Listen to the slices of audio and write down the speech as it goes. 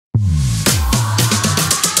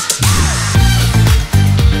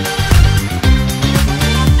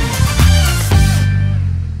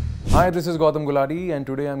Hi, this is Gautam Gulati and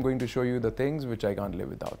today I'm going to show you the things which I can't live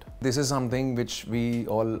without. This is something which we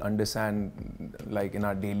all understand like in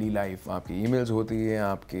our daily life. आपकी emails होती हैं,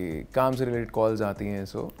 आपके काम से related calls आती हैं,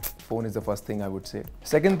 so phone is the first thing I would say.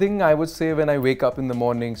 Second thing I would say when I wake up in the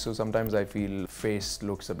morning, so sometimes I feel face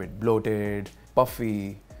looks a bit bloated,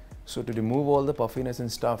 puffy. So to remove all the puffiness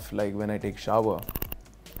and stuff, like when I take shower,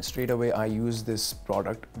 straight away I use this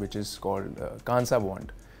product which is called Kansa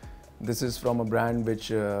Wand. This is from a brand which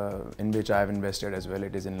in which I have invested as well.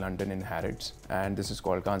 It is in London in Harrods, and this is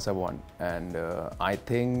called Kansa Wand. And I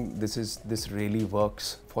think this really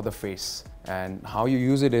works for the face. And how you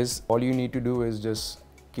use it is, all you need to do is just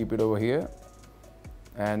keep it over here,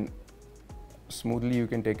 and smoothly you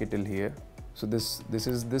can take it till here. So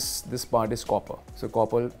this part is copper. So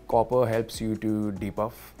copper helps you to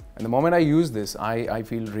depuff. And the moment I use this, I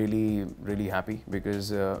feel really happy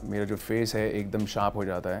because मेरा जो face है एकदम sharp हो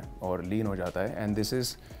जाता है और lean हो जाता है.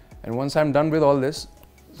 And once I'm done with all this,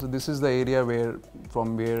 so this is the area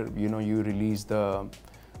from where you release the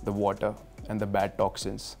water and the bad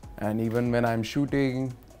toxins. And even when I'm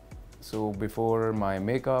shooting, so before my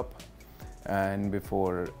makeup and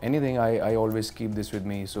before anything, I always keep this with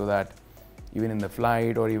me so that even in the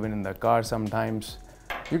flight or even in the car sometimes,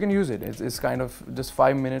 you can use it. It's kind of just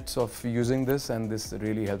 5 minutes of using this, and this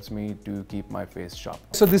really helps me to keep my face sharp.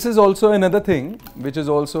 So this is also another thing which is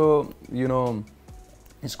also,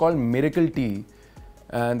 it's called Miracle Tea,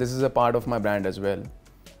 and this is a part of my brand as well.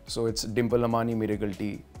 So it's Dimple Amani Miracle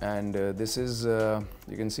Tea, and this is,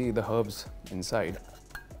 you can see the herbs inside.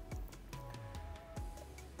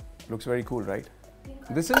 Looks very cool, right?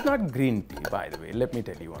 This is not green tea, by the way. Let me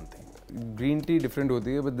tell you one thing. Green tea different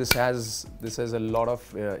hoti hai, but this has a lot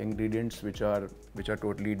of ingredients which are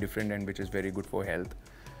totally different and which is very good for health.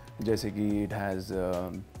 जैसे कि it has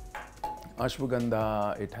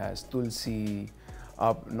ashwagandha, it has tulsi.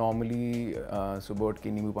 आप normally सुबह उठ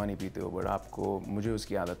के नींबू पानी पीते हो, but आपको मुझे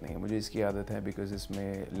उसकी आदत नहीं है. मुझे इसकी आदत है because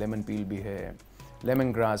इसमें lemon peel भी है,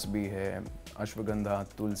 lemon grass भी है, ashwagandha,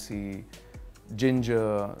 tulsi,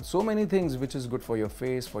 ginger, so many things which is good for your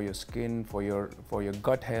face, for your skin, for your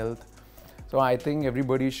gut health. So I think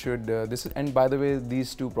everybody should and by the way,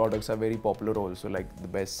 these two products are very popular also, like the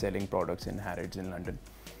best selling products in Harrods in London.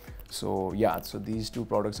 So yeah, so these two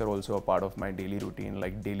products are also a part of my daily routine,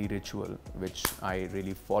 like daily ritual, which I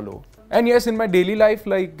really follow. And yes, in my daily life,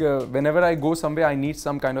 like whenever I go somewhere, I need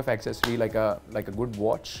some kind of accessory, like a good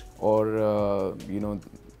watch, or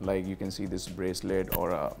like you can see this bracelet,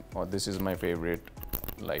 or this is my favorite,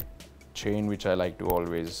 like chain which I like to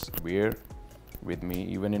always wear with me.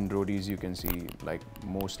 Even in Roadies you can see, like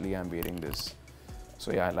mostly I'm wearing this.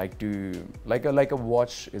 So yeah, I like to, like a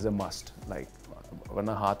watch is a must, like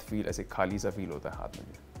वरना हाथ feel ऐसे खाली सा feel होता है हाथ में.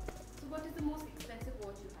 So what is the most expensive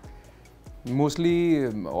watch you have? Mostly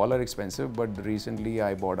all are expensive, but recently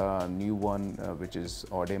I bought a new one which is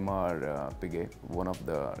Audemars Piguet, one of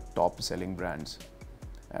the top selling brands.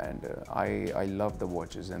 And I love the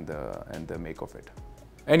watches and the make of it.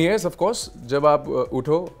 And yes, of course, जब आप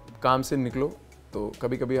उठो काम से निकलो तो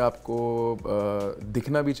कभी-कभी आपको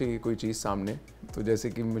दिखना भी चाहिए कोई चीज़ सामने. तो जैसे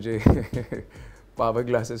कि मुझे पावर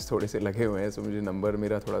ग्लासेस थोड़े से लगे हुए हैं, so मुझे नंबर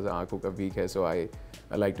मेरा थोड़ा सा आँखों का वीक है, so I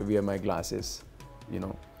like to wear my glasses,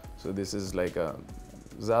 So this is like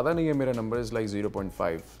ज़्यादा नहीं है, मेरा number is like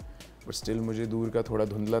 0.5, but still मुझे दूर का थोड़ा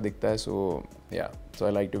धुंधला दिखता है, so yeah, so I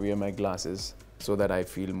like to wear my glasses so that I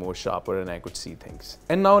feel more sharper and I could see things.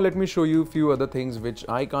 And now let me show you a few other things which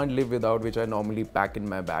I can't live without, which I normally pack in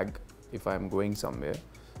my bag if I'm going somewhere.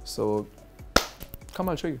 So come,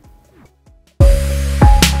 I'll show you.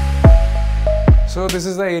 So this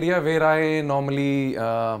is the area where I normally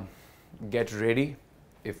get ready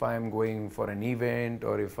if I'm going for an event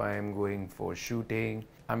or if I'm going for shooting.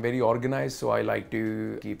 I'm very organized, so I like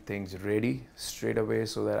to keep things ready straight away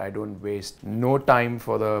so that I don't waste no time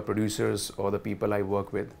for the producers or the people I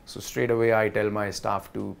work with. So straight away I tell my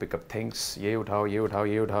staff to pick up things, ye uthao, ye uthao,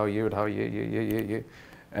 ye uthao, ye uthao, ye,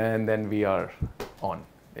 and then we are on.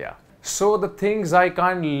 Yeah. So the things I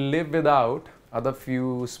can't live without are the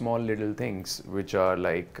few small little things which are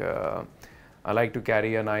like, I like to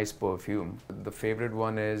carry a nice perfume. The favorite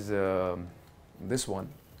one is this one,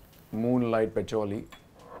 Moonlight Patchouli,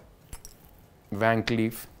 Van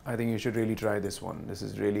Cleef. I think you should really try this one. This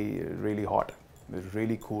is really hot. It's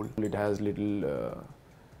really cool. It has little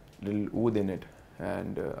oud in it,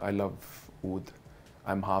 and I love oud.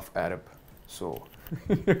 I'm half Arab, so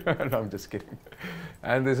no, I'm just kidding.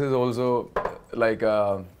 And this is also like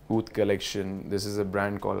a oud collection. This is a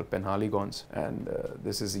brand called Penhaligons, and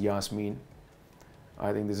this is Yasmin.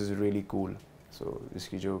 I think this is really cool. So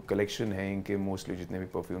इसकी जो collection है इनके mostly जितने भी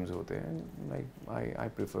perfumes होते हैं, like I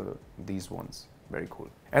prefer these ones. Very cool.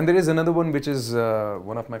 And there is another one which is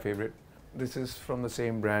one of my favorite. This is from the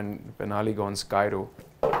same brand, Penhaligon's Cairo.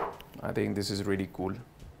 I think this is really cool.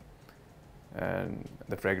 And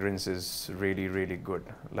the fragrance is really good.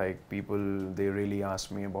 Like people, they really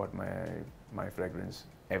ask me about my fragrance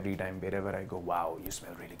every time. Wherever I go, wow, you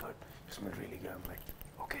smell really good. You smell really good. I'm like,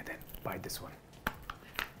 okay then, buy this one.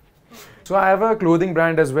 So I have a clothing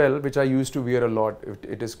brand as well, which I used to wear a lot.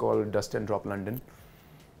 It is called Dust and Drop London.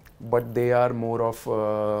 But they are more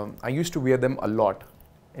of, I used to wear them a lot.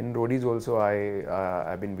 In Roadies also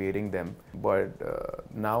I've been wearing them. But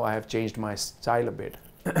now I have changed my style a bit.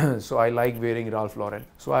 So I like wearing Ralph Lauren.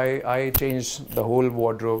 So I changed the whole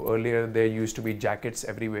wardrobe. Earlier there used to be jackets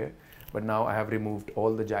everywhere. But now I have removed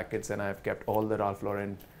all the jackets and I have kept all the Ralph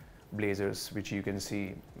Lauren blazers, which you can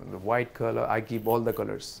see. The white color, I keep all the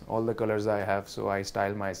colors I have, so I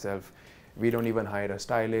style myself. We don't even hire a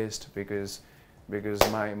stylist because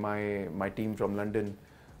my team from London,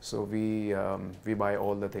 so we buy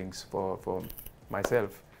all the things for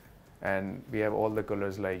myself, and we have all the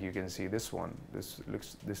colors. Like you can see this one, this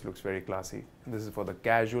looks very classy. This is for the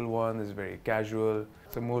casual one. This is very casual.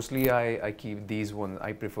 So mostly I keep these ones.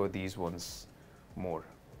 I prefer these ones more.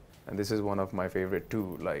 And this is one of my favorite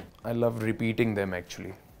too. Like I love repeating them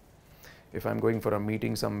actually. If I'm going for a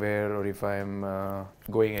meeting somewhere, or if I'm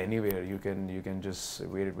going anywhere, you can just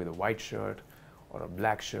wear it with a white shirt or a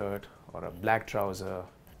black shirt or a black trouser.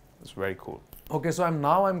 It's very cool. Okay, so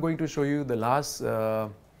I'm going to show you the last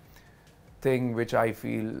thing which I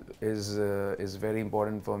feel is very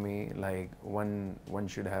important for me. Like one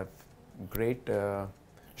should have great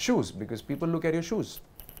shoes, because people look at your shoes.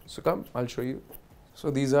 So come, I'll show you. So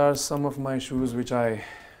these are some of my shoes which I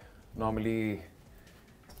normally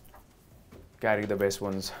carry, the best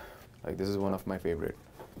ones. Like this is one of my favorite.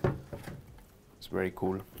 It's very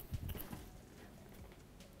cool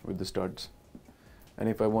with the studs. And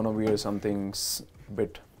if I want to wear something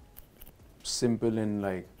bit simple and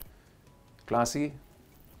like classy,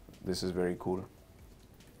 this is very cool.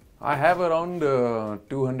 I have around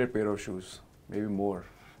 200 pair of shoes, maybe more.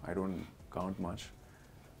 I don't count much.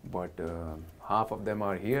 But half of them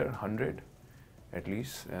are here, 100 at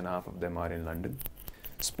least, and half of them are in London.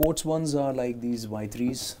 Sports ones are like these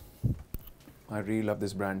Y3s. I really love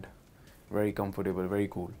this brand. Very comfortable, very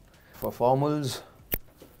cool. For formals,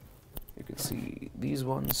 you can see these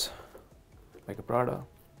ones, like a Prada.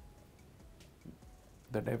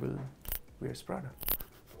 The devil wears Prada.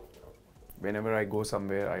 Whenever I go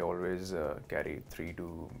somewhere, I always carry 3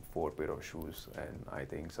 to 4 pair of shoes, and I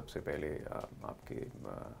think सबसे पहले आपके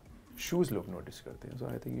shoes लोग notice करते हैं. So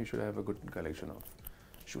I think you should have a good collection of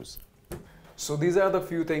shoes. So these are the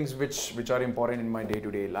few things which are important in my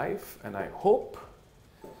day-to-day life, and I hope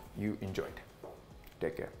you enjoyed.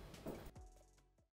 Take care.